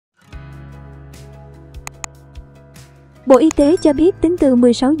Bộ Y tế cho biết tính từ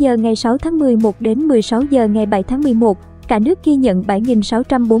 16 giờ ngày 6 tháng 11 đến 16 giờ ngày 7 tháng 11, cả nước ghi nhận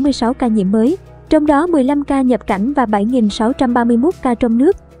 7.646 ca nhiễm mới, trong đó 15 ca nhập cảnh và 7.631 ca trong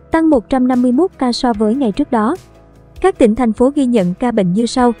nước, tăng 151 ca so với ngày trước đó. Các tỉnh thành phố ghi nhận ca bệnh như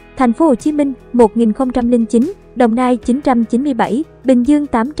sau: Thành phố Hồ Chí Minh 1009, Đồng Nai 997, Bình Dương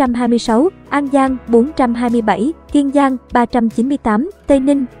 826, An Giang 427, Kiên Giang 398, Tây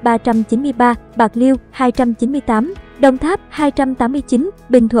Ninh 393, Bạc Liêu 298, Đồng Tháp 289,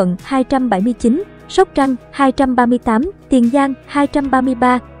 Bình Thuận 279, Sóc Trăng 238, Tiền Giang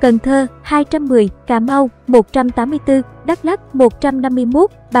 233, Cần Thơ 210, Cà Mau 184, Đắk Lắk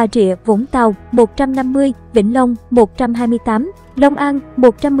 151, Bà Rịa Vũng Tàu 150, Vĩnh Long 128, Long An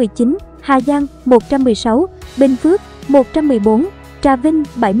 119, Hà Giang 116, Bình Phước 114, Trà Vinh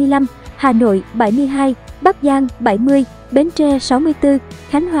 75, Hà Nội 72, Bắc Giang 70, Bến Tre 64,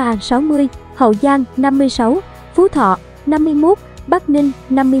 Khánh Hòa 60, Hậu Giang 56, Phú Thọ 51, Bắc Ninh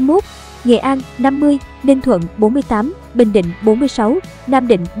 51, Nghệ An 50, Ninh Thuận 48, Bình Định 46, Nam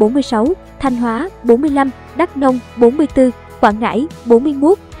Định 46, Thanh Hóa 45, Đắk Nông 44, Quảng Ngãi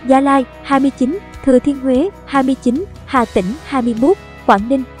 41, Gia Lai 29, Thừa Thiên Huế 29, Hà Tĩnh 21, Quảng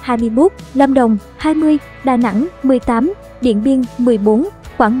Ninh 21, Lâm Đồng 20, Đà Nẵng 18, Điện Biên 14,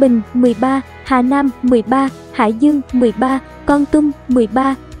 Quảng Bình 13, Hà Nam 13, Hải Dương 13, Kon Tum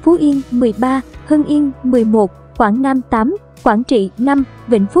 13, Phú Yên 13, Hưng Yên 11, Quảng Nam 8, Quảng Trị 5,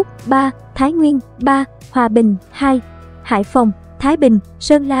 Vĩnh Phúc 3, Thái Nguyên 3, Hòa Bình 2, Hải Phòng, Thái Bình,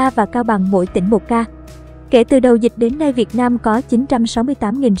 Sơn La và Cao Bằng mỗi tỉnh 1 ca. Kể từ đầu dịch đến nay, Việt Nam có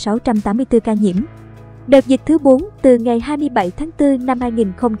 968.684 ca nhiễm. Đợt dịch thứ 4 từ ngày 27 tháng 4 năm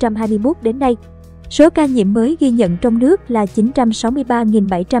 2021 đến nay, số ca nhiễm mới ghi nhận trong nước là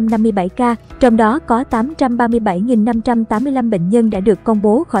 963.757 ca, trong đó có 837.585 bệnh nhân đã được công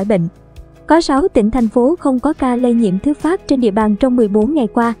bố khỏi bệnh. Có 6 tỉnh thành phố không có ca lây nhiễm thứ phát trên địa bàn trong 14 ngày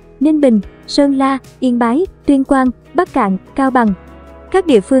qua: Ninh Bình, Sơn La, Yên Bái, Tuyên Quang, Bắc Kạn, Cao Bằng. Các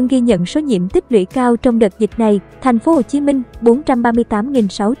địa phương ghi nhận số nhiễm tích lũy cao trong đợt dịch này: Thành phố Hồ Chí Minh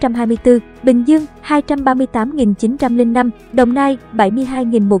 438.624, Bình Dương 238.905, Đồng Nai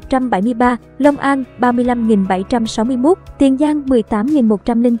 72.173, Long An 35.761, Tiền Giang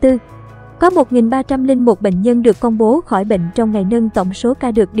 18.104. Có 1.301 bệnh nhân được công bố khỏi bệnh trong ngày, nâng tổng số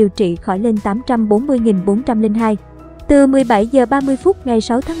ca được điều trị khỏi lên 840.402. Từ 17 giờ 30 phút ngày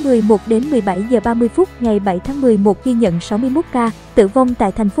 6 tháng 11 đến 17 giờ 30 phút ngày 7 tháng 11 ghi nhận 61 ca tử vong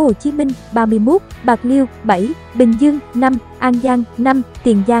tại Thành phố Hồ Chí Minh 31, Bạc Liêu 7, Bình Dương 5, An Giang 5,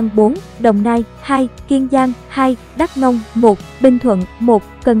 Tiền Giang 4, Đồng Nai 2, Kiên Giang 2, Đắk Nông 1, Bình Thuận 1,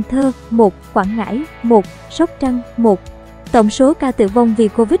 Cần Thơ 1, Quảng Ngãi 1, Sóc Trăng 1. Tổng số ca tử vong vì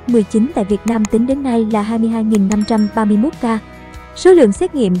COVID-19 tại Việt Nam tính đến nay là 22.531 ca. Số lượng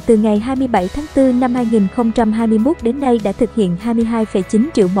xét nghiệm từ ngày 27 tháng 4 năm 2021 đến nay đã thực hiện 22,9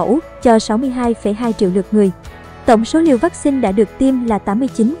 triệu mẫu cho 62,2 triệu lượt người. Tổng số liều vaccine đã được tiêm là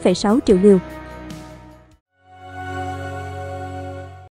 89,6 triệu liều.